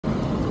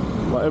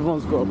But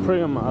everyone's got a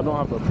prayer mat. I don't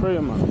have a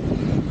prayer mat.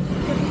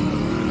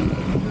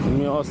 Let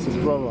me ask this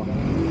brother.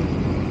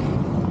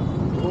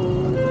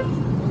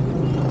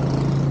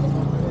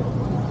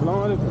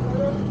 Salam alaikum.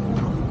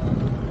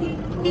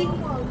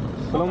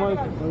 Salam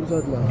alaikum.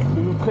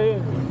 Vous priez?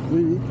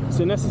 Oui.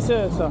 C'est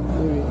nécessaire ça?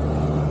 Oui.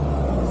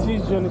 Si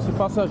je ne sais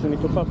pas ça, je ne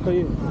peux pas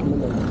prier.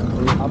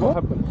 What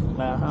happened?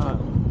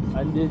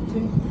 And they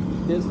think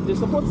they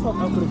support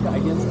South Africa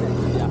against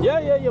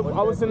Nigeria. Yeah.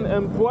 I was in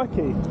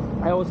Bouake.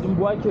 I was in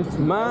Bouake too.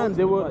 Man,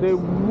 they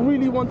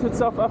really wanted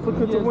South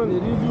Africa to win. They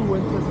really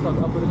wanted South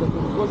Africa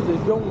because they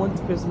don't want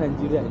to face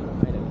Nigeria in the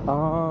final.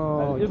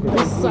 Oh, okay.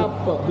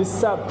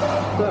 Bissap.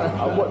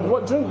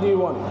 What drink do you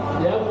want?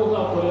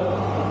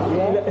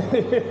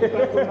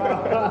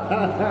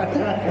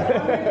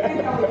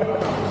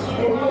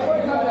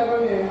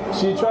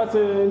 She tried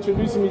to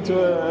introduce me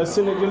to a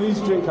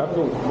Senegalese drink, I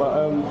think,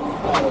 but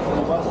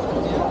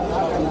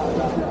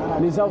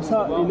les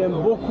Hausa, ils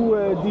aiment beaucoup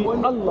dire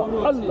Allah,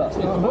 Allah.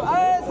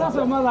 Ça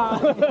c'est malin.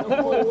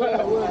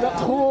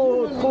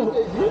 Trop.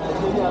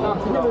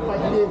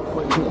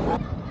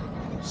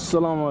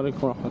 Assalamu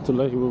alaikum wa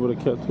rahmatullahi wa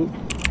barakatuh.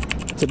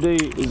 Today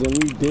is a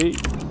new day.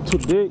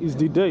 Today is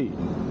the day.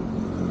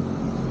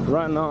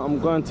 Right now I'm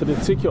going to the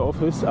ticket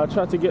office. I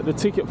tried to get the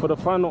ticket for the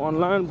final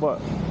online, but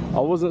I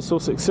wasn't so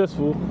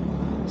successful.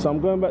 So I'm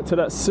going back to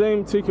that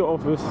same ticket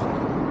office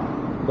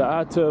that I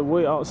had to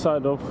wait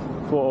outside of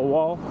for a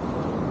while.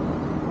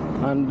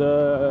 And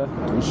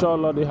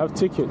inshallah they have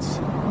tickets.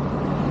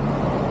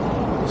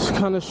 It's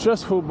kind of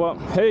stressful, but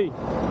hey,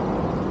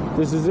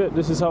 this is it.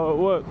 This is how it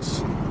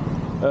works.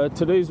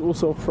 Today's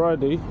also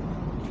Friday,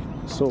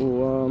 so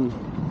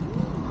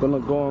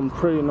gonna go and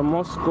pray in the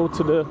mosque, go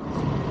to the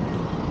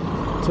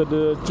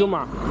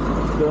Jummah,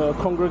 the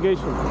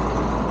congregation,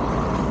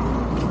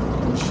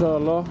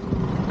 inshallah.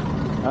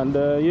 And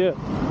yeah,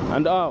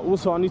 and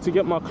also I need to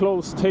get my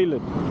clothes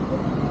tailored,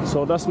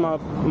 so that's my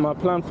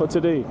plan for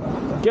today.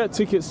 Get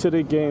tickets to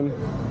the game,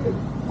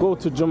 go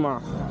to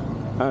Jummah,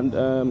 and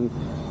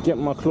get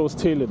my clothes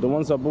tailored. The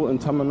ones I bought in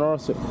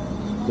Tamanrasset,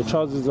 the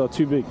trousers are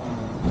too big.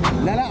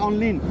 Lala en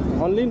ligne.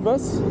 En ligne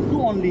bus?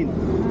 Tout en ligne.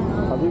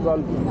 Habib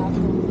Al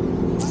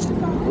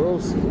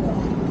Rose.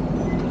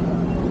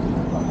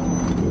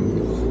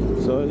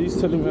 So he's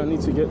telling me I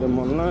need to get them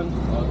online.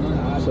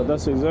 So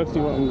that's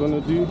exactly what I'm gonna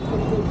do.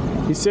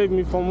 He saved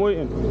me from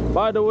waiting.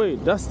 By the way,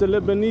 that's the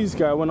Lebanese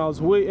guy. When I was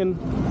waiting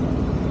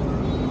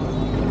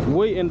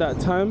that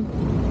time,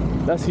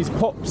 that's his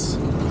pops.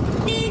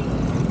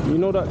 You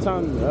know that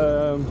time?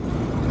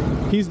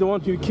 He's the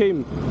one who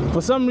came.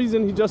 For some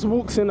reason, he just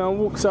walks in and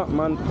walks out,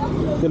 man.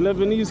 The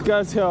Lebanese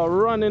guys here are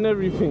running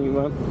everything,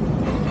 man.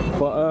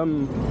 But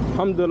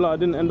alhamdulillah, I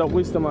didn't end up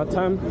wasting my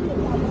time.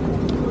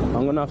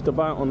 I'm gonna have to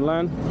buy it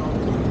online.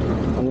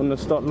 I'm gonna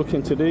start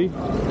looking today.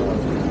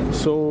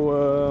 So,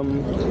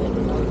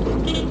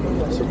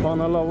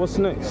 subhanallah, what's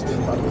next?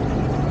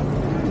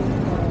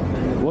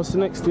 What's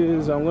next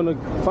is I'm gonna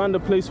find a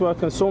place where I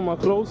can sew my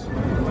clothes,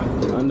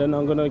 and then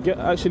I'm gonna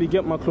actually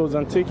get my clothes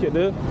and take it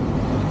there.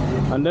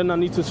 And then I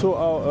need to sort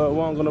out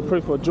what I'm going to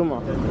pray for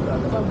Jummah.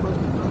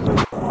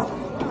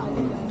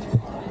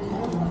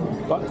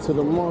 Back to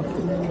the market.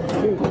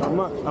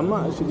 I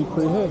might actually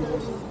pray here.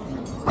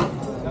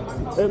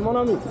 Hey, mon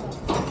ami.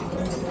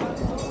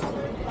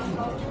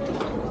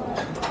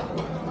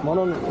 Mon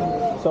ami,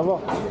 ça va?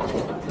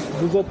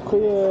 Vous êtes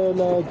prêt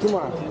la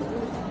Jummah?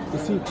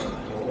 Ici?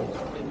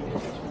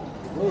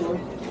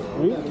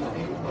 Oui?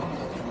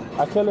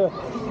 À quelle heure?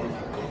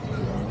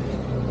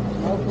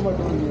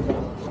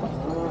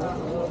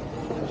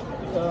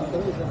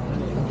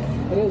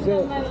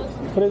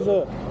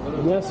 13h.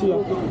 Merci.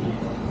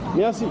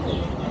 Merci.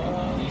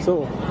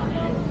 So,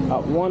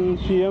 at 1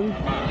 p.m,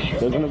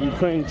 they're going to be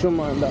praying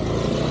Jummah in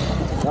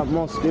that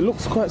mosque. It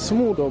looks quite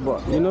small though,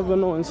 but you never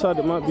know, inside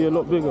it might be a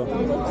lot bigger.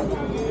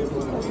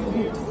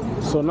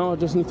 So now I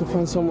just need to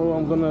find somewhere where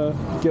I'm going to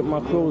get my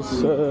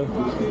clothes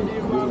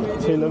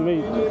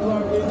tailor-made.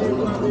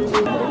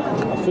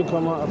 I think I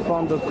might have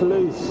found a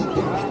place.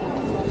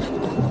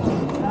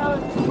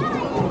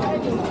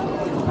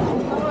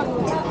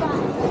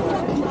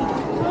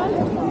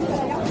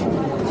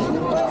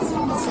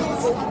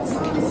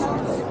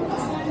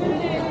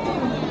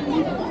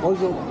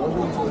 Bonjour.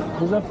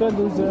 Vous avez fait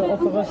des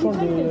opérations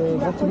de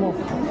vêtements?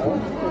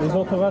 Des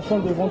opérations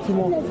de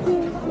vêtements?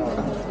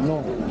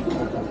 Non.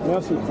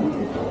 Merci.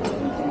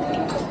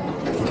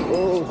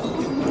 Oh.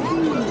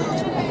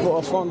 But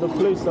I found the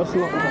place, that's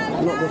not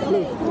the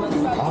place.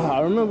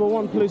 I remember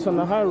one place on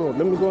the high road.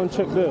 Let me go and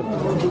check there.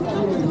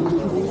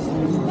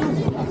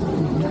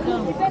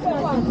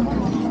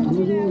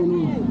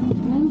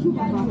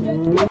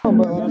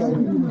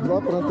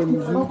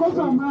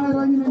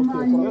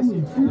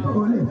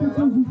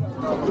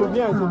 C'est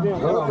bien.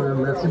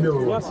 Merci bien.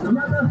 Merci.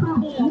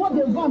 Moi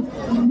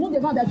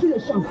devant dans tout le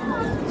champ.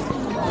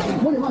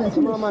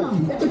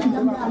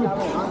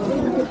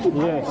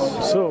 Yes,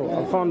 so I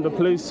found the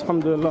place,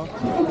 alhamdulillah.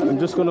 I'm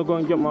just gonna go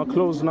and get my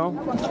clothes now,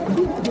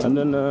 and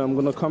then I'm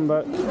gonna come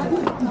back,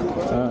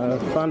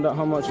 find out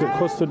how much it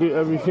costs to do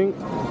everything,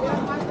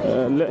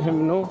 let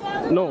him know.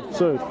 No,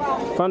 sorry.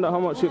 Find out how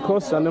much it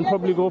costs and then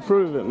probably go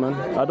through with it, man.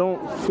 I don't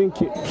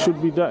think it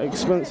should be that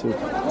expensive.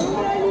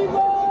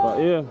 But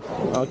yeah,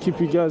 I'll keep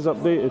you guys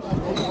updated.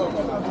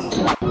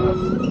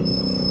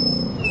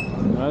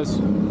 Guys,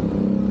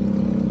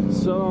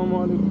 Assalamu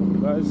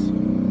alaikum, guys.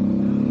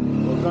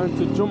 We're going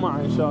to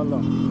Jum'ah,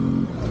 inshallah.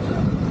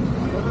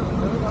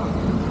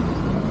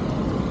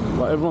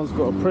 But everyone's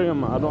got a prayer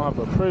mat. I don't have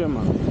a prayer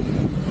mat.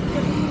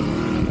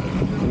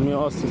 Let me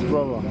ask his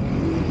brother.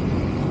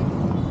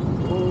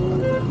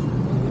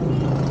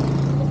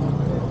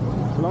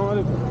 Salam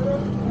alaikum.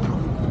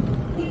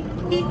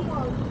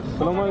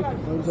 Salam alaikum.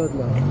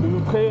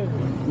 Vous priez?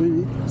 Oui,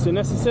 oui. C'est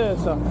nécessaire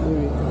ça? Oui,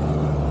 oui.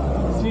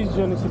 Si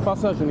je ne sais pas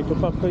ça, je ne peux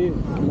pas prier.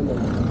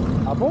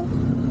 Ah bon?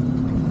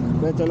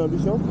 Mais tu as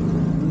l'ambition?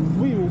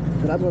 Oui, oui.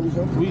 Tu as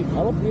l'ambition? Oui.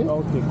 Allons prier? Ah,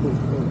 ok, cool.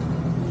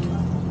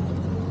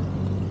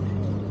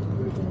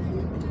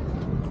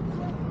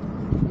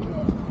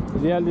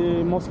 Il y a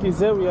les mosquées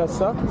où il y a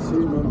ça? Si,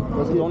 non.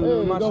 Dans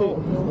le marché? Non.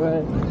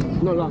 Ouais.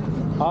 Non, là.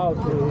 Ah,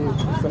 ok.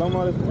 Salam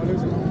alaikum.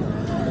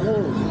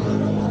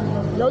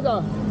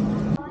 Yauda.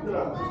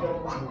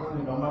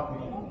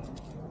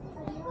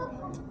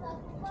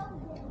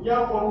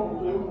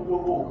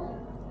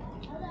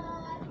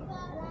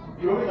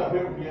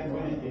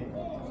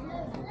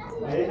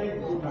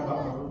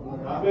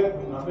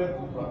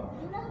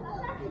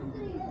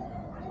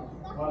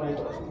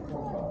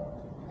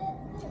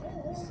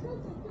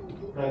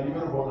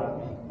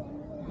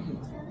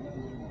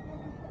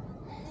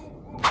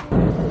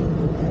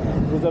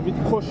 Vous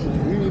habitez proche?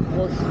 Oui,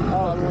 proche.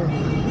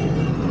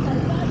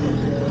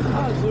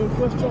 Ah, j'ai une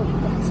question.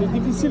 C'est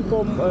difficile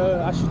pour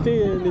acheter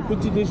les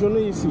petits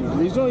déjeuners ici.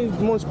 Les gens ils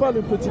ne mangent pas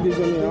le petit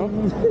déjeuner. Hein?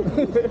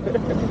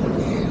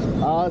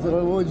 Ah, c'est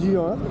vraiment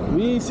dur, hein?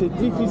 Oui, c'est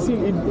difficile.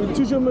 Il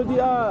toujours me dit,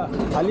 ah,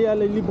 allez à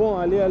Liban,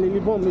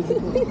 mais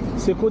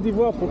c'est Côte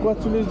d'Ivoire, pourquoi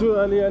tous les jours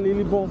aller à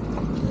Liban?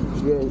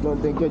 Non,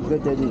 t'inquiète, je vais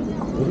t'aider.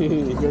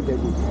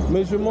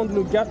 Mais je montre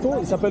le gâteau,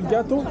 il s'appelle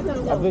gâteau,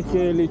 avec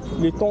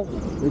les thons.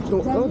 Les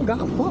thons, non,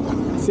 garpa.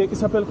 Il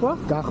s'appelle quoi?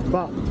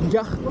 Garpa.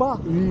 Garpa.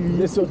 Oui.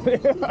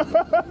 Désolé.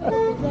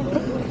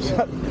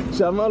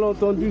 J'ai mal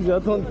entendu,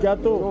 j'attends le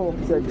gâteau. Non,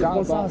 c'est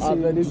garpa. Ça,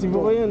 les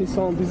Ivoiriens, ils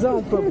sont bizarres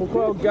un peu.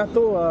 Pourquoi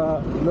gâteau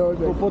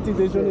au petit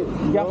déjeuner?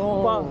 Garpa.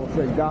 Non,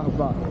 c'est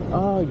garba.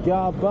 Ah,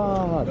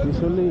 garba.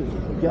 Désolé.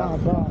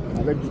 Garba.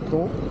 Avec du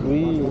thon.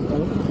 Oui.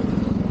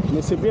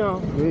 Mais c'est bien. Hein?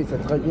 Oui,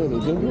 c'est très bien,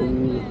 les gens.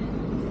 Oui.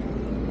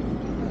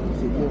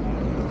 C'est bien.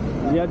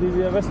 Il y a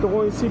des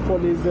restaurants ici pour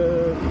les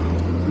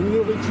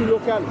nourritures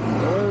locales. Oui.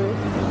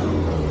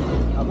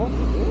 Ah bon? Oui,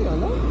 il y en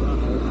a.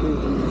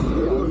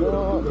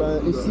 Non, ben,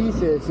 ici,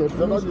 c'est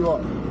plus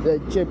les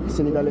Cheb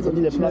sénégalais,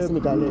 c'est-à-dire les plats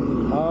sénégalais.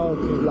 Ah, ok.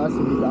 Les plats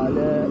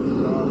sénégalais,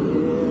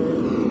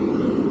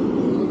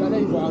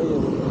 sénégalais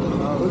ivoiriens.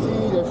 Aussi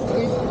les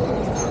frites.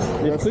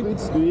 Les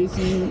frites, oui,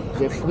 ici,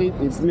 les frites.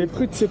 Les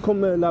frites, c'est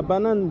comme la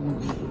banane.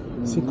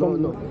 C'est comme.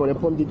 Non, pour les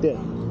pommes de terre.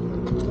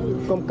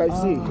 Comme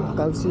calcium.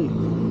 Calcium.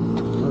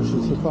 Non, je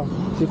sais pas.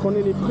 Je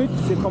connais les frites,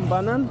 c'est comme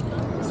banane.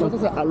 Ça,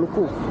 c'est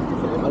aloko.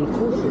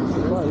 Aloko, je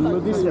sais pas. Ils me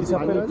disent qu'ils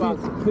s'appellent pas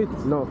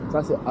frites. Non,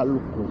 ça c'est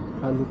aloko.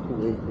 Aloko.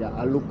 Oui, il y a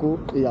aloko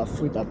et il y a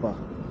frites à part.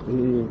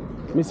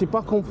 Mais c'est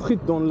pas comme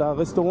frites dans le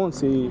restaurant,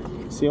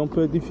 c'est un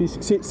peu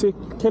difficile. C'est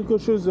quelque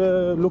chose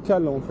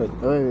local en fait.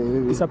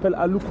 Oui. Il s'appelle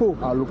aloko.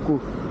 Aloko.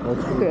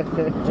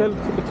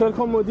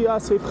 Quelqu'un me dit ah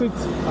c'est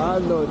frites. Ah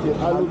non, c'est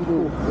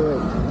aloko. Ouais.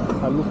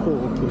 Aloko,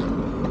 ok.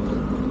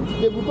 Tu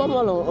débrouilles pas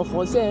mal en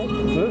français.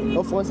 Hein?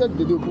 En français,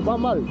 tu débrouilles pas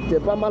mal. Tu es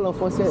pas mal en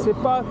français. C'est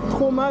pas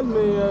trop mal,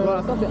 mais.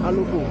 Voilà, ça c'est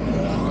aloko.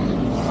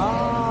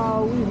 Ah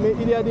oui, mais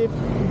il y a des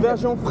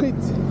versions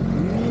frites.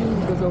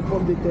 Oui, c'est en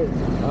pomme de terre.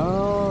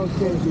 Ah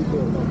ok.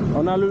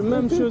 On a le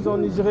même chose en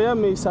Nigeria,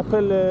 mais il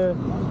s'appelle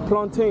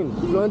plantain.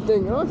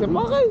 Plantain, hein, c'est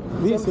pareil.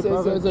 Oui, c'est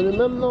pareil. C'est le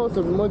même nom,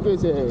 seulement que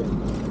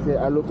c'est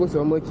aloko,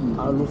 c'est moi qui.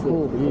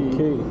 Aloko,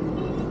 ok.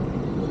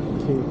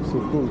 Ok,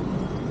 c'est cool.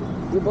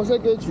 Je pensais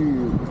que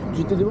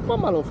tu te débrouilles pas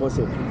mal en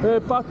français.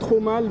 Pas trop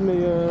mal,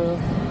 mais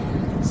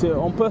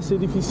en peu c'est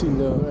difficile.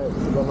 Ouais,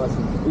 c'est pas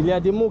facile. Il y a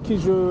des mots que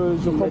je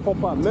ne comprends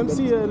pas. Même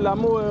si la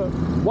mot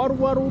waru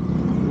waru.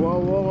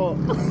 Waro.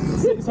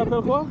 Il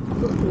s'appelle quoi?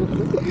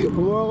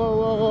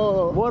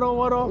 Waro. Waro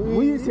waro.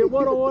 Oui, c'est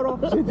waro waro.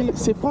 J'ai dit,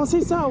 c'est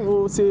français ça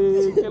ou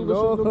c'est quelque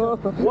chose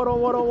de... Waro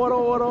waro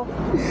waro waro.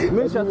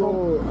 Mais je ne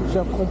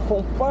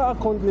comprends pas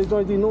quand les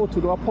gens disent non, tu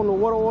dois prendre le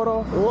waro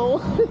waro.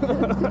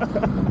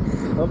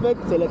 En fait,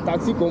 c'est le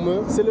taxi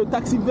commun. C'est le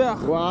taxi vert.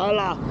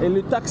 Voilà. Et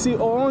le taxi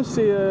orange,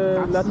 c'est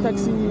la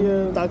taxi...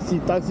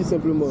 Taxi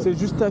simplement. C'est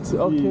juste taxi.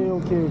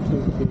 Ok.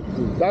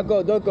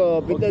 D'accord, donc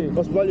peut-être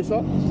on se voit le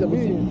soir, si c'est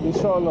possible.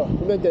 Inch'Allah.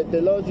 Mais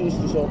t'es là, tu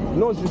sors.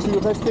 Non, je suis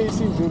resté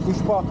ici, je ne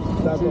bouge pas.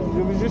 Je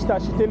veux juste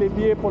acheter les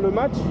billets pour le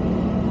match.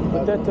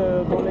 Peut-être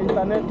dans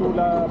l'internet ou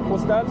la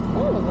postale.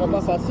 Oh, c'est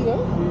pas facile,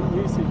 hein?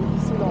 Oui, c'est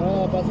difficile.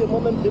 Ah, parce que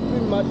moi-même, depuis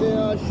le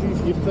matin,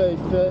 je fais.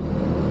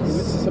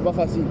 C'est pas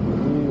facile.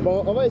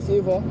 Bon, on va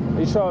essayer voir.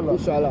 Inch'Allah.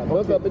 Inch'Allah.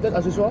 Donc peut-être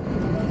à ce soir?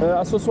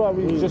 À ce soir,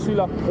 oui, je suis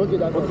là. Ok,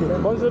 d'accord.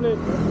 Okay. Bonne journée.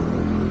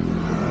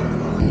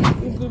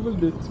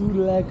 people they too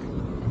like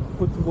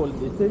football.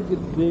 They take it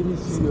very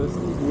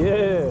seriously.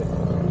 Yeah.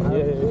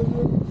 They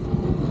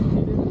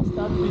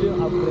start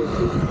feeling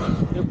appreciated.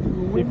 If you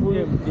win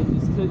them in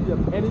the stadium,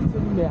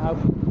 anything may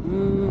happen.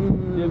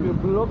 They will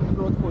block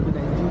road for the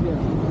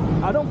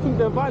Nigerians. I don't think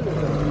they're violent.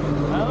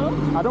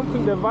 Huh? I don't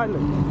think they're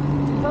violent.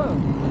 Huh?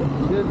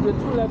 They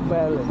too like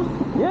violence.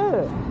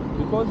 Yeah.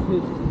 Because they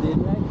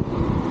want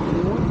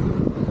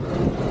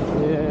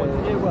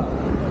whatever.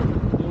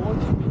 They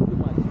want to win the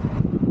match.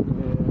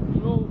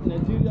 You know,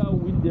 Nigeria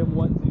win them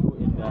 1-0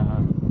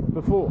 in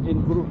Before?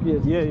 in group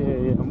years. Yeah.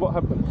 And what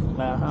happened?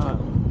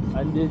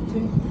 And they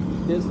think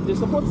they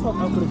support South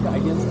Africa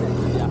against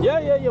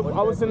Nigeria. Yeah.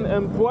 I was in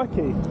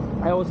Bouake.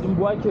 I was in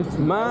Bouake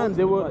too. Man,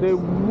 they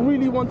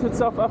really wanted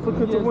South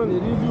Africa to win. They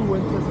really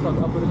wanted South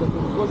Africa to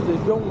win because they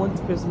don't want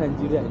to face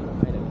Nigeria in the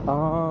final.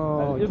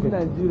 Oh, and if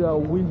Nigeria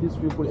win these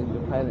people in the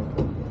final,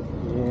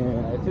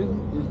 yeah. I think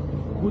it's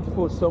good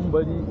for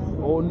somebody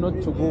or not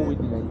to go with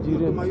the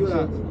Nigerian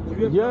t-shirt.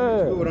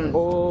 Yeah.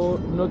 Or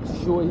not to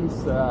show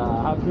his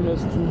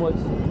happiness too much.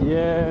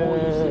 Yeah. Or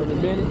he should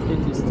remain in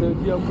the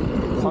stadium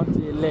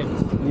until they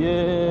left.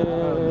 Yeah.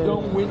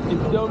 Don't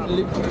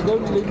leave the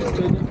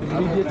stadium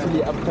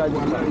immediately after the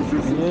match.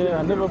 Yeah,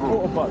 I never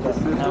thought about that.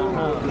 You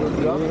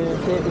have to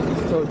stay in the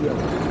stadium.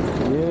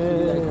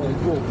 Yeah. Like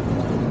go.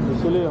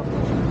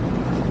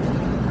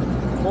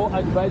 Or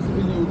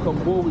advisably, you can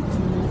go with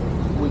two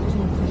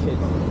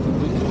t-shirts,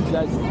 with two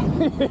jerseys.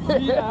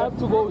 Me, I have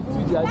to go with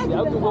two jerseys. I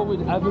have to go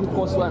with Ivory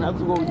Coast one. I have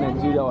to go with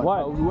Nigeria one. Why?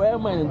 I will wear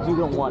my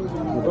Nigerian one.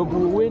 If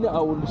we win, I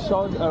will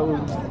shout. I will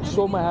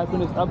show my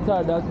happiness.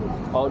 After that,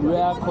 I will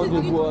wear Cote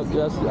d'Ivoire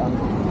jersey and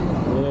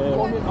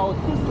coming out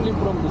quickly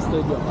from the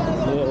stadium.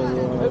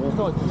 Yeah. If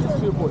not, these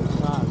people,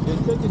 they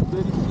take it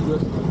very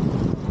seriously.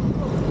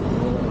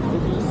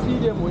 If you see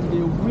them when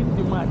they win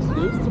the match,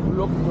 they used to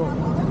block them.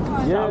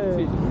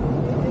 Shouting.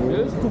 They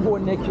used to go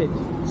naked.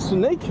 So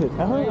naked?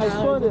 I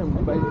saw them.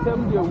 By the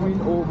time they win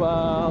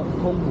over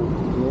Congo,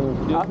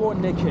 they go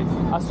naked.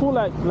 I saw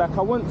like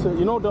I went to,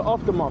 you know, the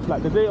aftermath,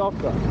 like the day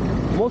after.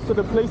 Most of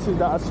the places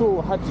that I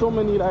saw had so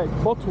many like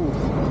bottles.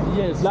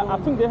 Yes. Like I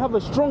think they have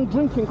a strong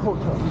drinking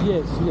culture.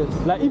 Yes.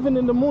 Like even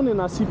in the morning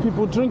I see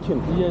people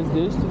drinking. Yes,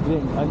 they used to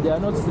drink and they are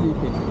not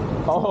sleeping.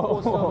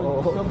 247,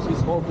 the shops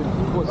is open.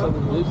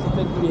 247, they used to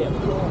take beer.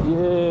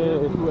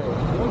 Yeah. Everywhere.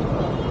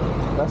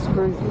 That's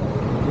crazy.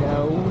 There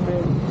are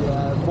women, there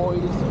are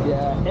boys, there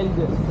are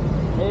elders.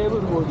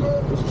 Everybody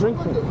is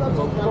drinking.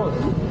 Of course.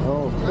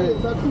 Oh, okay.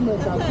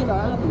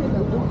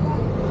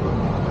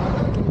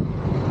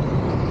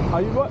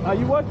 Are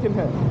you working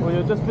here or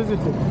you're just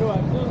visiting? No,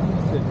 I'm just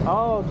visiting.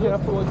 Oh, okay.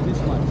 Just towards this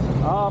month.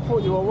 Ah, I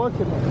thought you were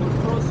working here.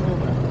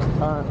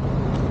 Crossover.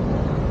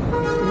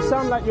 You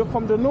sound like you're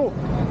from the north.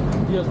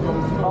 Yes,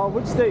 from Oh,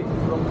 which state?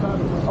 From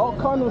Kano. Oh,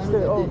 Kano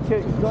State. Oh,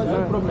 okay.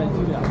 I'm from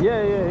Nigeria.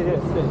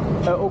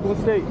 Yeah. Ogun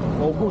State.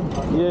 Ogun.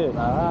 Yeah.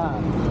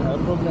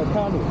 I'm from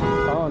Kano.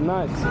 Oh,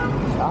 nice.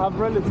 I have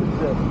relatives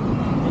there.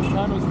 In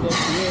Kano State.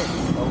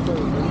 Yeah. Okay.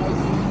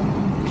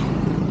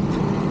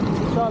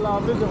 Inshallah,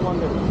 I'll visit one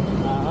day.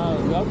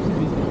 You have to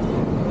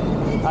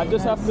visit. I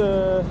just have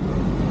to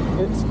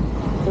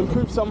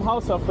improve some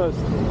Hausa first.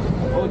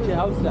 Okay,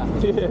 Hausa.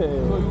 Yeah.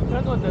 So you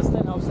can't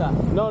understand Hausa?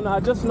 No, I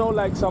just know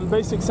like some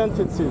basic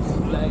sentences.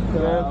 Like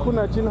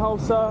Kuna Jin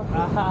Hausa,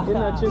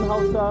 Ina Jin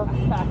Hausa,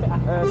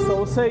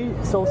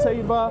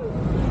 Sosai ba,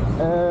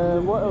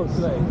 what else?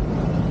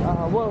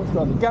 What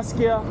else?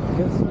 Gaskiya,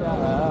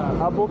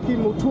 Aboki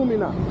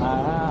Mutumina,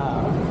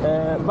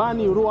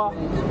 Bani Ruwa.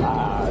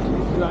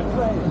 You are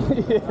trying.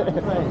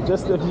 Yeah.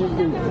 Just a few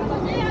things.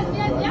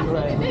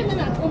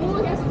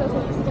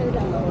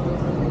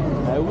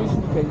 I wish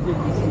we can get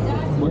this.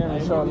 Yeah,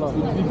 inshallah.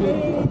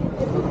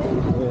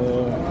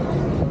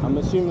 Yeah. I'm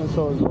assuming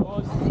so as well.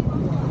 Because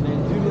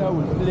Nigeria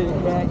will play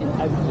here in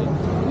Abidjan.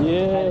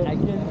 Yeah.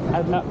 And again,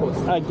 Ivory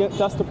Coast. I get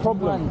that's the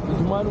problem.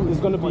 It's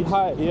going to be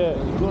high. Yeah.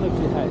 It's going to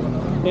be high.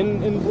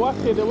 In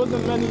Bouake, there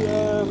wasn't many.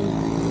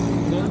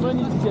 There's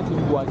many tickets in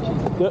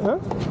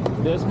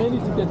Bouake. There's many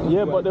tickets in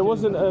Yeah, Bouake. but there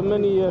wasn't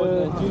many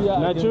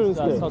Nigerians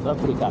there. South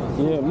Africa.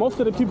 Yeah, most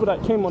of the people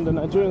that came on the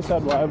Nigerian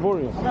side were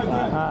Ivorian.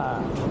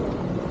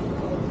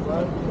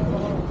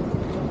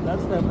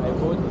 Last time I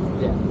bought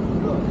there.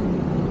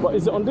 But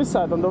is it on this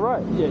side, on the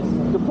right? Yes.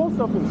 The post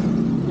office?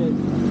 Yes.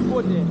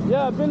 Go there.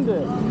 Yeah, I've been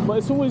there. But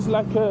it's always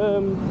like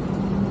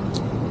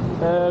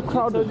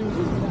crowded.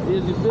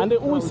 And they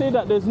always say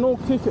that there's no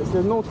tickets,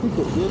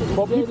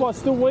 but people are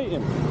still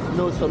waiting.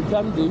 No,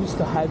 sometimes they used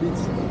to have it,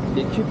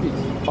 they keep it.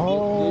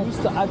 Oh. They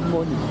used to add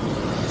money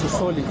to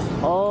sell it.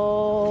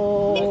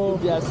 Oh. Like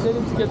if they are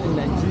selling tickets in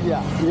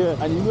Nigeria,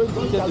 and you know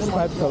the ticket is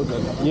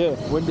 5,000. Yeah.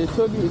 When they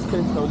tell you it's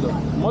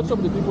 10,000, most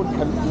of the people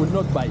will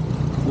not buy.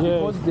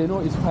 Because they know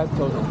it's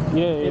 5,000.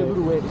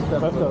 Everywhere it's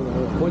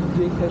 5,000. But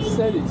they can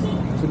sell it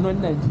to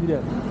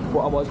non-Nigerian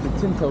for about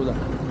 15,000.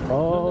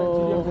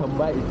 Non-Nigerian can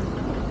buy it.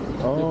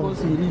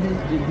 Because he really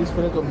in this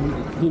spirit of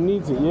music. He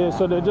needs it, yeah.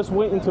 So they're just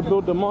waiting to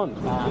build demand.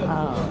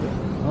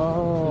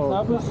 Oh. It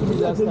happened to me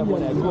last time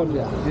when I got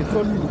there. They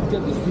told me to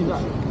get the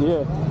spinach.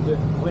 Yeah.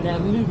 When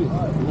I'm leaving,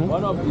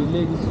 one of the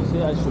ladies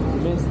said I should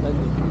remain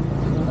standing.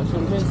 I should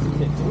remain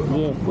seated.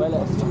 Yeah. While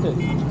I seated,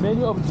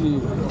 many of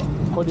the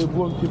Cote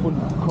d'Ivoire people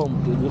come.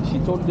 She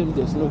told them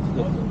there's no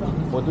ticket.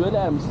 But when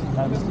I'm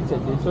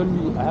seated, they told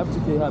me I have to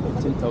pay her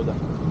 15,000.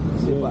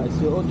 Yeah. I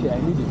said, okay, I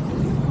need it.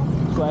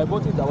 So I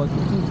bought it, I was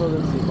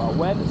 15,000 sepa.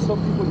 While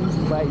some people used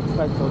to buy it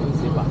 5,000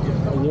 sepa.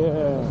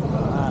 Yeah.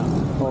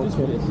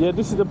 Okay. Yeah,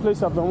 this is the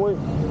place I've been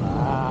waiting.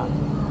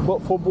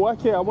 But for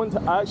Bouaké,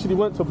 I actually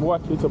went to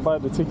Bouaké to buy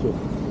the ticket.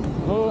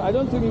 No, I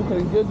don't think you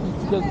can get the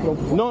tickets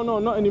from. No,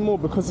 not anymore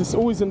because it's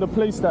always in the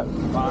place that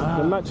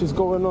the match is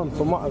going on.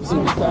 From what I've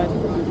seen.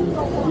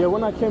 Yeah,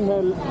 when I came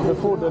here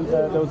before,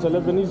 there was a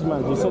Lebanese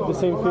man. He said the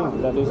same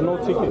thing, that there's no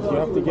tickets. You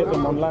have to get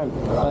them online.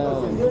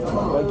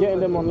 But getting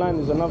them online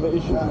is another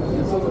issue.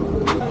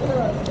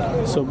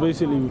 So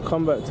basically, we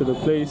come back to the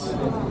place.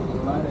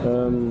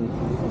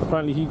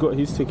 Apparently, he got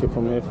his ticket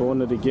from here for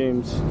one of the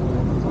games.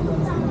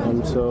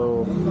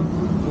 So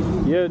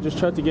yeah, just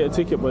tried to get a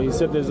ticket, but he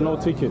said there's no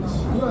tickets.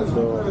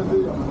 So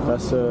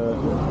that's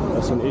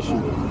an issue.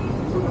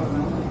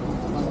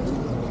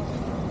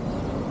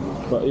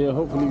 But yeah,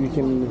 hopefully we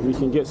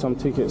can get some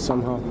tickets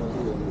somehow.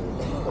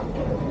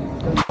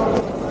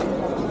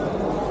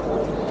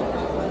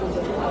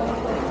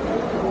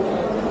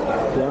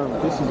 Damn,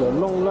 this is a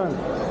long line.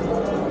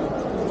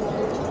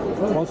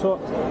 Bonsoir.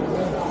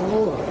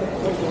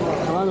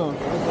 Alors,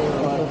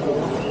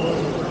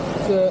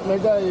 le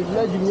gars, il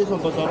venait diminuer son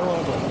pantalon.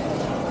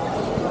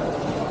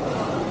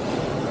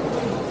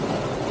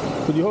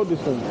 Could you hold this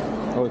one?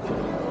 Okay.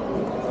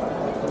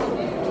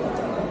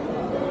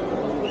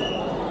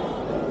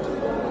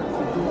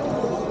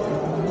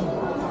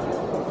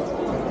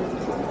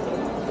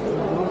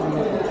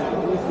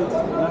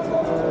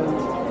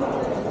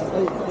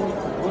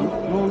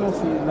 Non,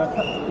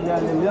 il y a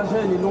les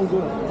largeurs et les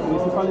longueurs. Il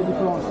faut faire les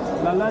différences.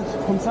 La large,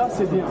 comme ça,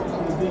 c'est bien.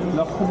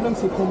 Le problème,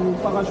 c'est comme une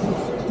parachute.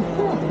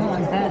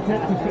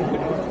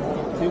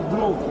 C'est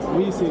gros.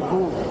 Oui, c'est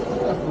gros.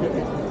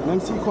 Même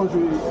si quand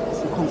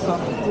c'est comme ça.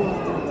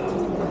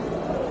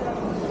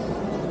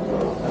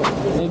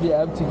 Maybe I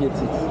have to get it.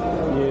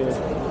 Yeah.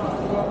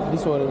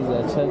 This one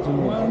is charging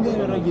me.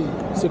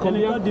 C'est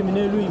combien?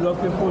 Diminuer lui, il va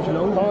faire poche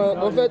là-haut.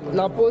 En fait,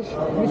 la poche,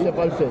 lui, je ne sais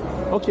pas le faire.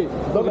 Ok,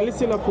 donc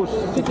laissez la poche.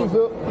 Si tu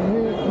veux,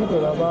 lui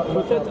là-bas.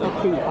 Peut-être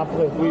après.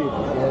 Après. Oui.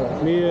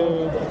 Yeah.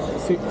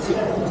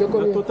 Mais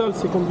le total,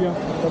 c'est combien?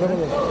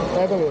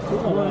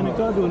 On n'est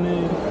qu'à donner.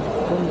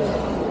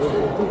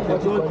 C'est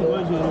toi qui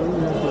vas gérer.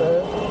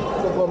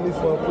 C'est quoi 1000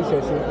 francs pour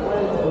chercher?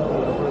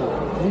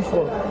 1000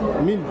 francs.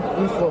 1000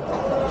 francs.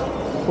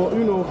 Pour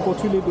une ou pour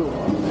tous les deux?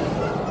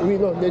 Oui,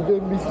 non, les deux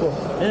 1000 francs.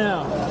 C'est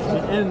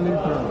 1000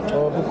 francs.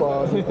 Oh, pourquoi?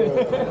 Il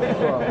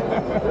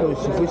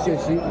faut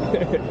chercher.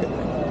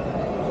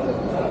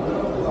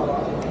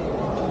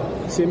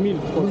 C'est 1000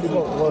 francs. 1000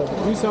 francs, ouais.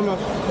 Oui, ça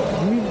marche.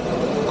 1000.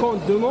 Quand?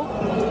 Demain?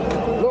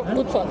 Non,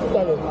 tout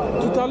à l'heure.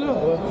 Tout à l'heure?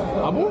 Ouais.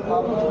 Ah bon?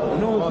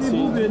 Non, si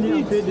vous venez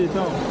en paix des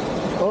temps.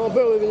 On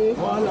peut revenir?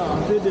 Voilà,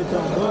 en paix des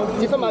temps.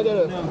 Tu fais ma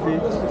gueule?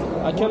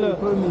 À quelle heure?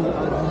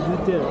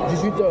 À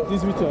 18h.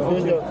 18h.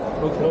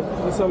 Ok.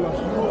 Et ça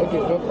marche. Ok,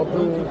 donc on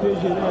peut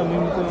gérer en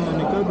même temps. On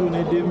n'est qu'à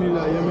donner 2000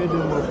 à Yamé de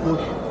ma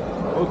poche.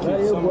 Ok,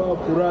 ça marche.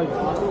 Courage.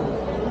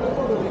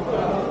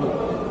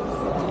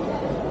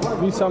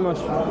 Oui, ça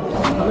marche.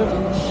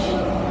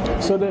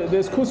 So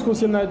there's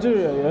couscous in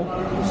Nigeria, yeah?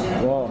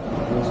 Wow.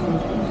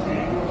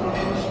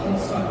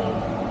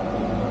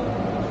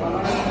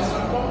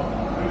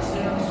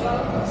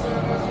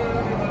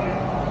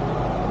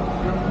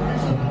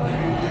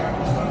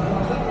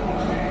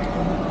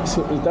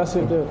 So that's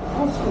it there.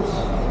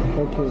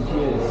 Okay.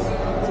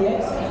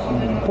 Yes.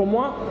 Pour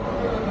moi,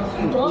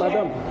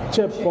 madame,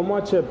 Cheb, pour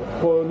moi Cheb,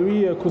 pour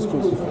lui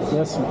couscous.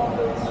 Merci.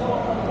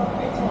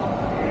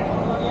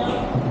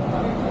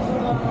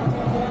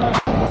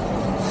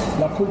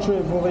 La culture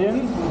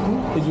ivoirienne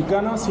et du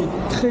Ghana, c'est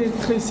très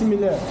très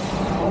similaire.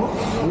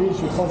 Oui,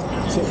 je pense.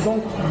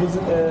 Donc,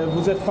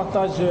 vous êtes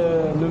partagé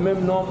le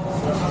même nom,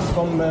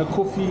 comme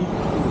Kofi,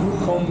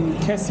 comme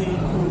Kessie,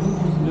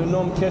 le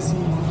nom Kessie.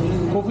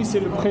 Kofi, c'est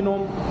le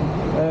prénom.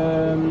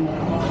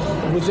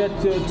 Vous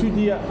êtes tout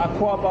dit à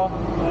Kwaba,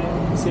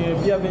 c'est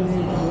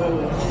bienvenu.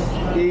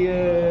 Et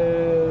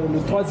le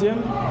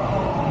troisième,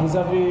 vous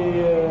avez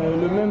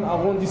le même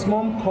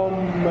arrondissement comme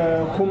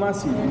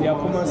Kumasi. Il y a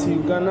Kumasi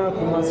Ghana,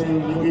 Kumasi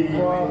Côte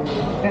d'Ivoire.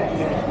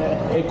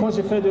 Et quand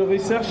j'ai fait des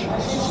recherches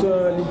sur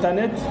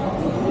l'internet,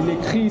 il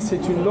écrit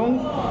c'est une langue,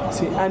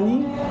 c'est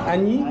Ani,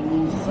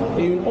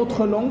 et une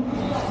autre langue.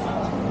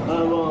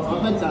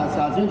 En fait,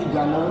 ça vient du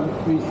Ghana.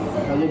 Oui.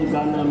 Ça vient du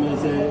Ghana, mais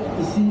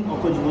ici, en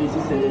Côte d'Ivoire, ici,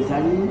 c'est les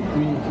Ani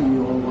qui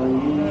ont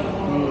envoyé.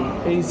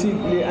 Et ici,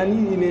 les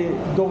Ani, il est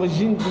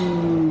d'origine du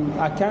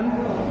Akan.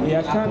 Et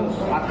Akan.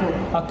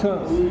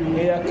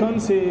 Et Akan,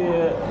 c'est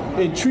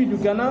et Tui du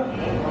Ghana,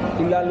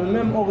 il a le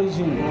même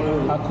origine.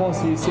 Akan,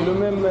 c'est le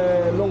même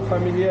langue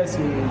familière.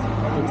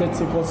 Peut-être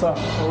c'est pour ça.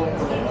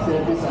 C'est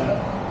un peu ça.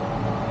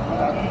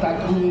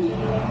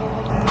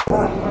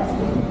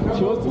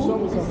 Tu vois, tu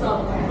chantes ça.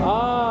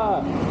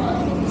 Ah.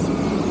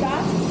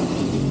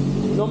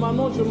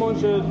 Normalement, je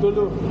mange de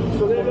l'eau.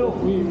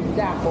 Oui.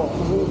 D'accord.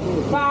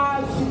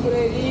 Pas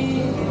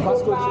sucrerie.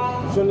 Parce que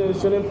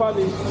je n'aime pas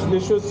les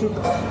choses sucrées.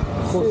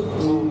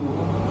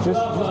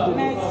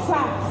 Mais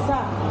ça,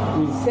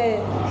 oui.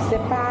 c'est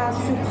pas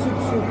sucre.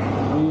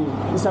 Oui.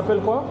 Il s'appelle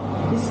quoi?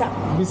 Bissap.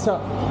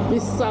 Bissap.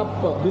 Bissap.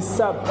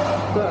 Bissap.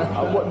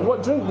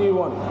 What drink do you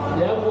want?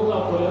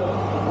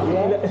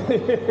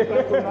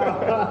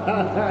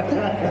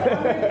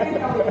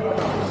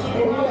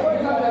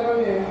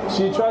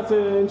 She tried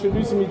to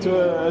introduce me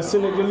to a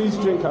Senegalese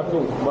drink, I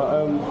think, but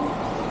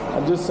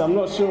I'm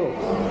not sure.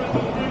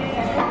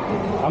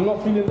 I'm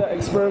not feeling that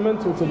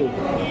experimental today.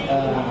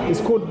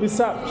 It's called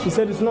Bissap. She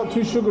said it's not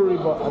too sugary,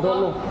 but I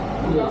don't know.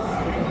 Yes.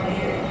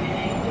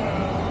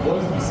 What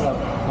is Bissap?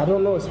 I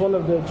don't know. It's one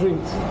of the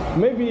drinks.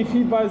 Maybe if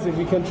he buys it,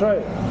 we can try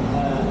it.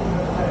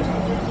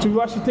 Tu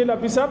veux acheter la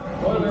Bissap?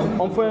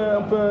 On peut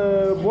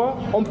boire?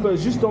 On peut,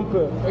 juste on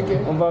peut. Okay.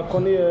 On va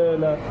connaître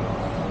la...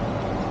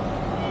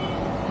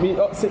 Mais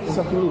oh,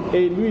 ça finit.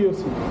 Et lui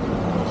aussi.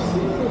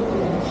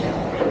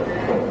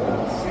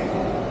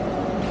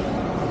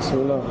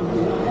 Ceux-là.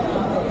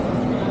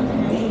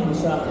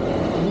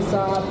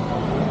 Bissap.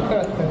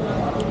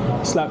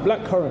 It's like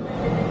black currant.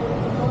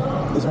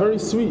 It's very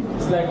sweet.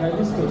 It's like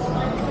hibiscus.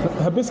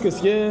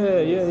 Hibiscus,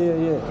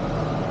 yeah.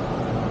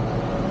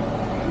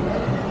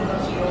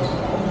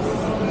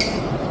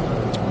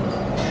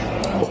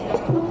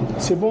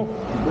 C'est bon.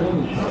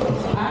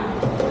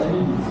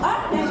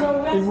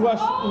 Il voit.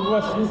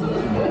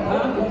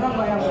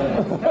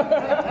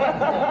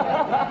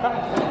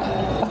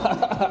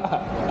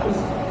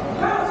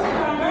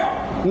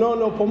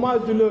 Non, pour moi,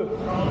 du lait.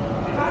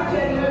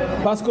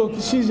 Parce que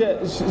si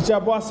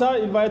j'aboie ça,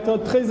 il va être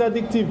très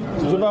addictif.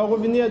 Je vais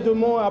revenir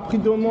demain, après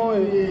demain.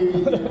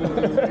 Et...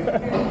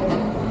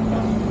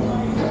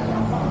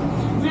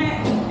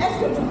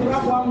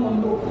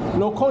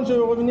 Donc quand je vais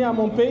revenir à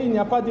mon pays, il n'y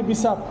a pas de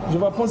Bissap. Je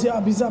vais penser à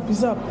Bissap.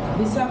 Bissap,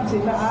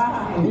 c'est là.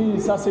 Oui,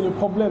 ça c'est le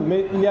problème.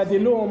 Mais il y a de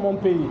l'eau en mon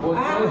pays.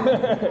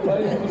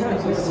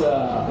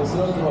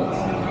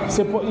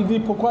 Il dit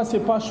pourquoi c'est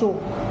pas chaud.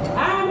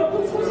 Ah, le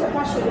couscous c'est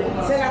pas chaud.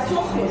 C'est la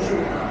sauce qui est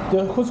chaude.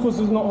 The couscous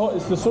is not hot,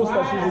 it's the sauce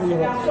that's usually C'est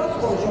hot. la sauce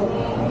qui est chaude.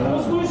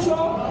 Couscous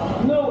chaud,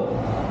 no.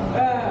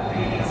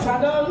 Ça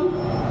donne.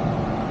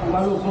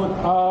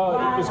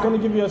 It's going to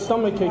give you a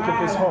stomach ache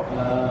if it's hot.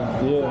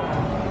 Yeah.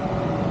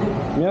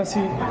 Merci.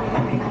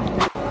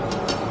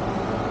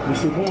 Mais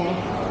c'est bon, hein.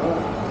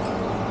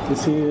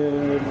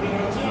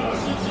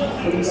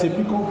 C'est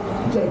piquant.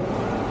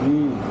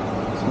 Oui.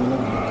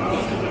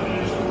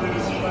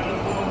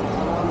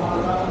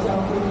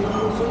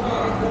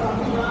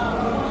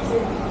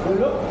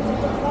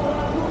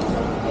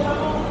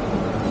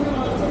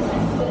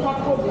 C'est pas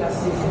trop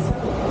glacé, c'est ça.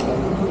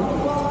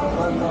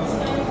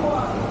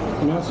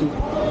 Merci.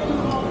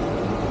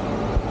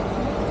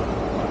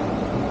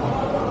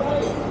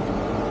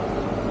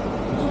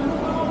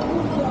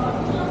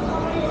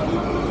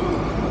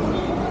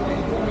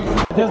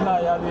 Là,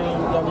 il y a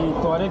les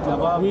Touaregs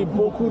là-bas. Oui,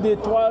 beaucoup de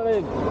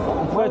Touaregs.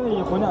 En fait,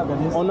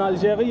 en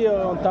Algérie,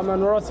 en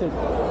Tamanrasset,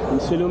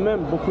 c'est le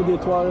même, beaucoup de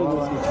Touaregs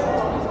aussi.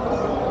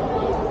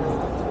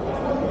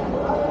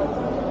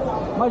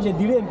 Moi, j'ai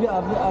dealé un peu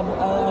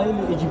avec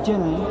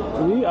l'Égyptienne. Hein.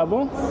 Oui, ah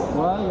bon?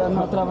 Ouais, on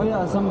a travaillé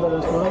ensemble dans le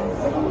restaurant.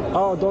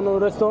 Ah, dans nos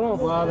restaurants?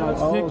 Voilà,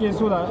 tu sais qu'elle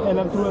elle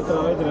aime trop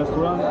travailler dans le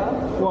restaurant.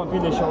 Pour un peu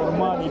les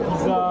shawarma, les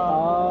pizzas.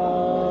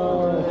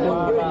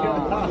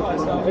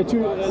 Et tu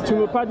ne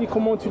me pas dit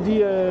comment tu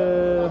dis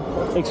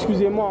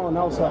excusez-moi en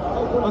Hausa?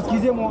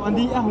 Excusez-moi, on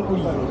dit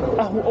Ahoui.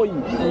 Ahoui.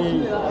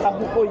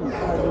 Ahoui.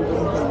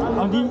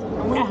 On dit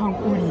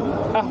Ahoui.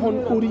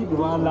 Ahoui.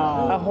 Voilà.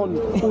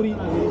 Ahoui.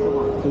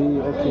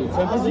 Oui, ok.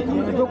 C'est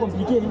un peu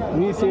compliqué. Hein?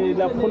 Oui, c'est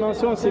la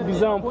prononciation, c'est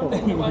bizarre un peu.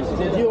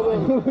 C'est dur.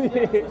 Oui.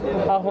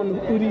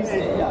 Ahoui.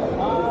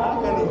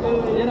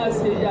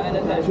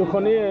 Je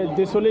connais,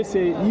 désolé,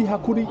 c'est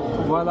Ihakuri.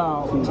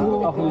 Voilà.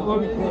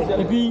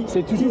 Et puis,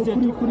 c'est toujours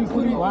kuri.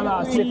 Voilà.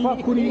 C'est pas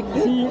kuri.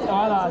 Si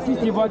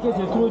tu vois que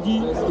c'est trop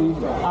dit, tu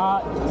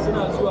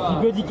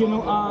peux dire que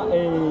non à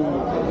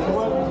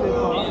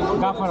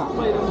Gafara.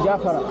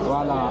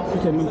 Voilà,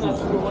 tout est même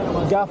chose.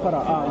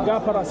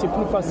 Gafara, c'est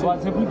plus facile. Ouais,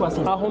 c'est plus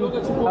facile.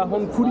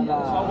 Ahon kuri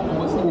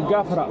ou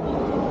Gafara.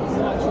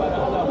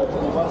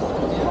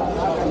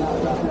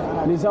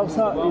 Les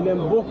Hausa, ils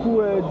aiment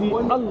beaucoup dire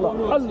Allah.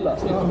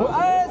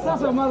 Ça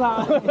c'est mal là.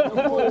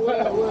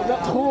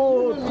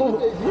 Trop.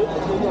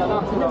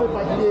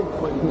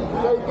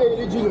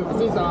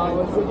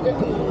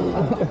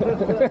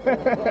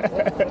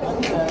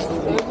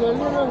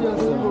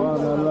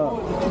 Voilà.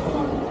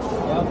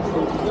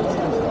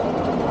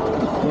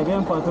 Il y avait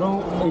un patron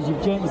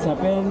égyptien, il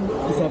s'appelle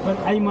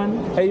Ayman.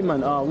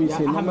 Ayman, ah oui,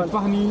 c'est Ahmed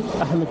Fahmi.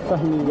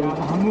 Il y a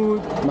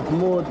Mahmoud.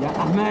 Il y a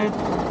Ahmed.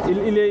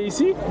 Il est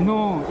ici?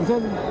 Non, ils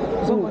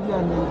sont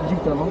en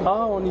Égypte avant.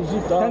 Ah, en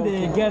Égypte. Dans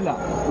des guerres là.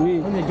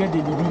 Oui. Dans des guerres de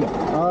Libye là.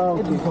 Ah, ok.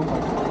 Et ils sont pas.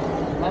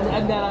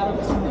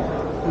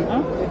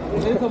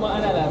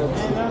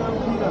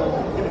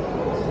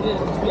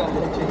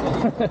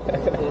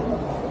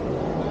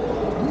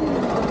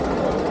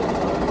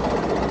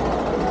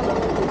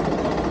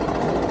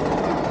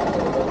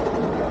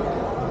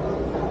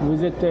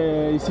 Vous êtes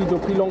ici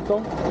depuis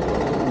longtemps?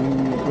 Oui,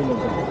 depuis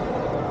longtemps.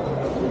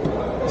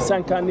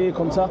 5 années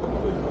comme ça?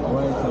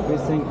 Ouais, ça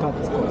fait 5-4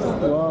 comme ça.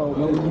 Wow.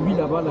 Mais au début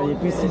là-bas, là, il y a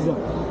que 6 ans.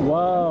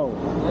 Waouh.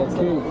 Ok.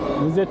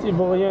 Vous êtes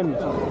ivoirienne?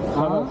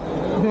 Ah.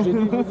 J'ai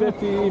dit vous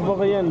êtes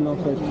ivoirienne en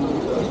fait.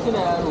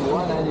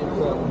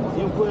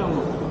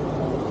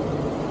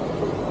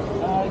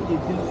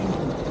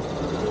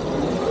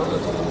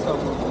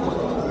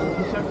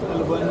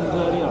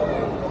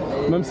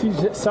 Même si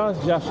ça,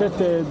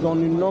 j'achète dans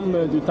une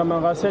norme de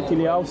Tamaracet,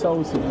 il est à ça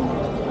aussi.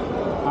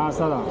 Ah,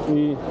 ça là?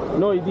 Oui.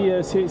 Non, il dit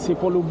c'est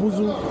pour le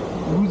bouzou.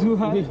 Bouzou,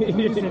 hein? Oui,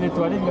 c'est les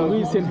toilettes.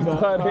 Oui, c'est les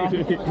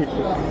toilettes.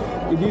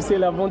 Il dit c'est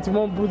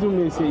l'aventurement bouzou,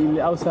 mais il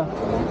est à ça.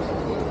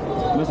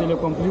 Mais c'est le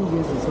compris ou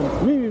bien c'est ça?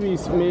 Oui,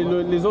 mais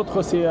les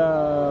autres c'est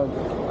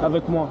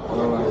avec moi.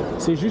 Ouais.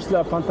 C'est juste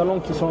les pantalons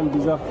qui sont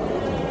bizarres.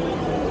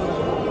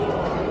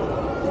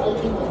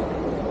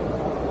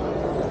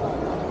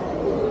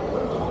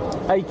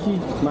 Aiki,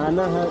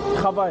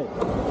 travail.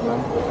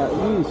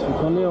 Oui, je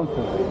connais un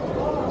peu.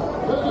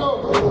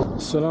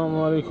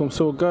 Assalamu alaikum.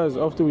 So guys,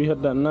 after we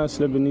had that nice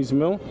Lebanese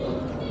meal,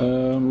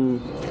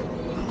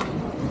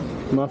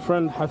 my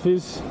friend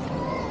Hafiz,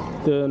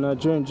 the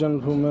Nigerian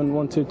gentleman,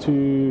 wanted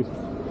to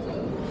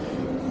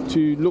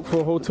look for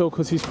a hotel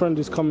because his friend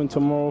is coming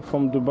tomorrow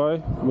from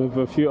Dubai with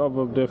a few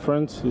other of their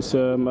friends. It's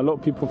a lot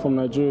of people from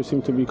Nigeria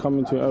seem to be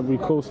coming to Ivory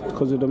Coast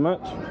because of the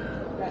match.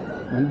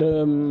 And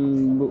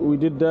we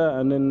did that,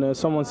 and then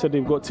someone said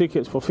they've got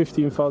tickets for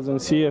 15,000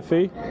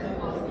 CFA.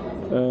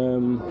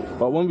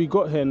 But when we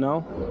got here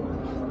now,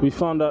 we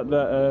found out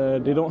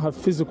that they don't have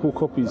physical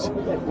copies,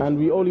 and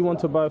we only want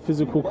to buy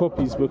physical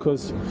copies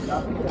because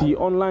the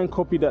online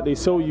copy that they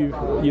sell you,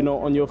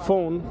 on your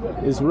phone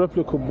is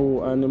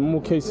replicable, and in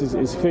more cases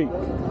is fake.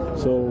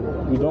 So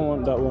we don't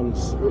want that one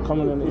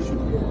becoming an issue.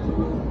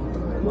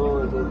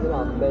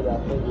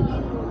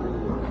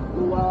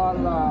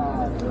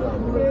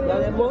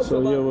 So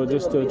yeah, we're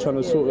just trying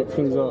to sort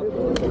things out.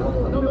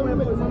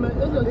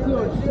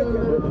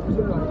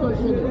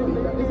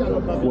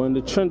 We're in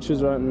the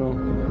trenches right now.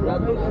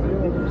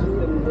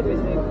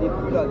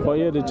 But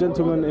yeah, the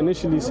gentleman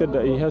initially said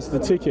that he has the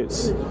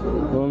tickets.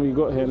 When we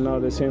got here now,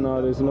 they're saying,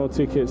 oh, there's no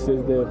tickets,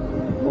 there's the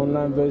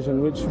online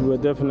version, which we're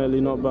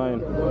definitely not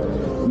buying.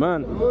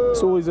 Man,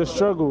 it's always a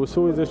struggle,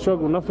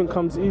 Nothing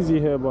comes easy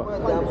here, but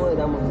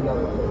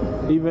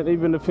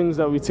even the things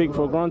that we take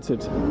for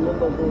granted.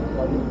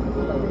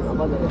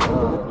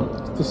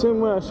 It's the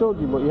same way I showed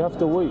you, but you have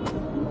to wait.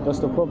 That's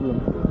the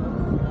problem.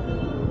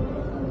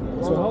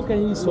 So how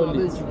can he sell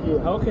it?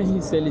 How can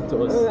he sell it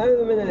to us?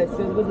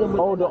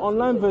 Oh, the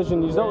online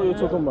version, is that what you're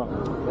talking about?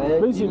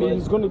 Basically,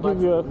 he's going to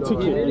give you a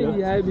ticket.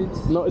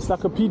 No, it's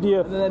like a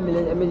PDF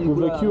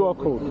with a QR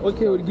code.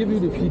 Okay, we'll give you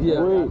the PDF.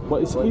 Wait,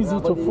 but it's easy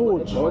to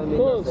forge. Of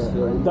course.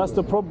 That's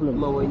the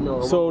problem.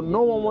 So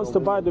no one wants to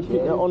buy the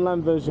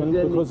online version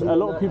because a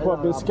lot of people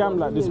have been scammed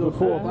like this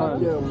before,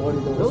 apparently.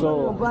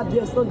 So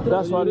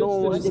that's why no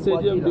one wants to. The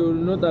stadium, they will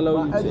not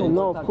allow you to.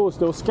 No, of course,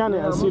 they'll scan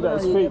it and see that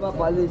it's fake.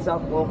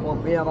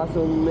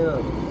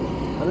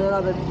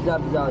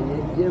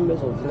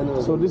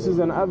 So this is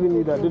an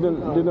avenue that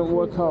didn't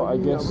work out, I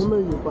guess.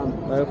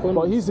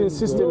 But he's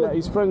insisting that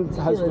his friend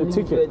has the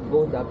ticket.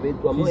 No,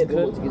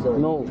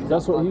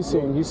 that's what he's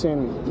saying. He's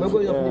saying I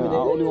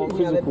only want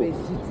physical.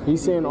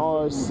 He's saying,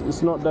 oh,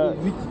 it's not that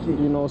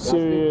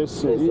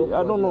serious.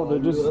 I don't know. They're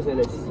just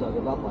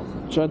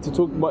trying to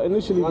talk. But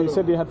initially they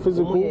said they had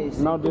physical.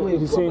 Now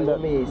he's saying that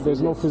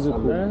there's no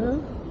physical.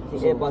 Il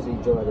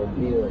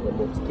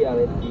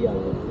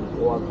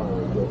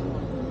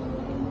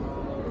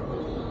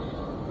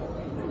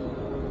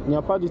n'y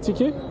a pas de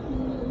ticket?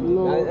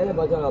 Non.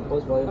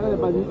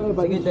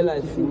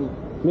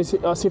 Mais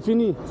c'est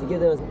fini.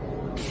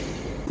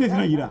 C'est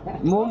fini là.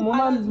 Mon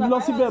maman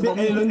c'est bien. Ça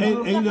il est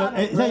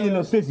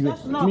c'est bien.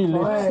 Mais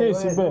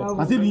c'est bien.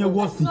 Ah c'est bien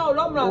Wall Street.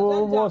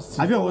 Wall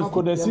Street. Avec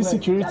Wall Street.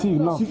 Security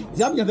non.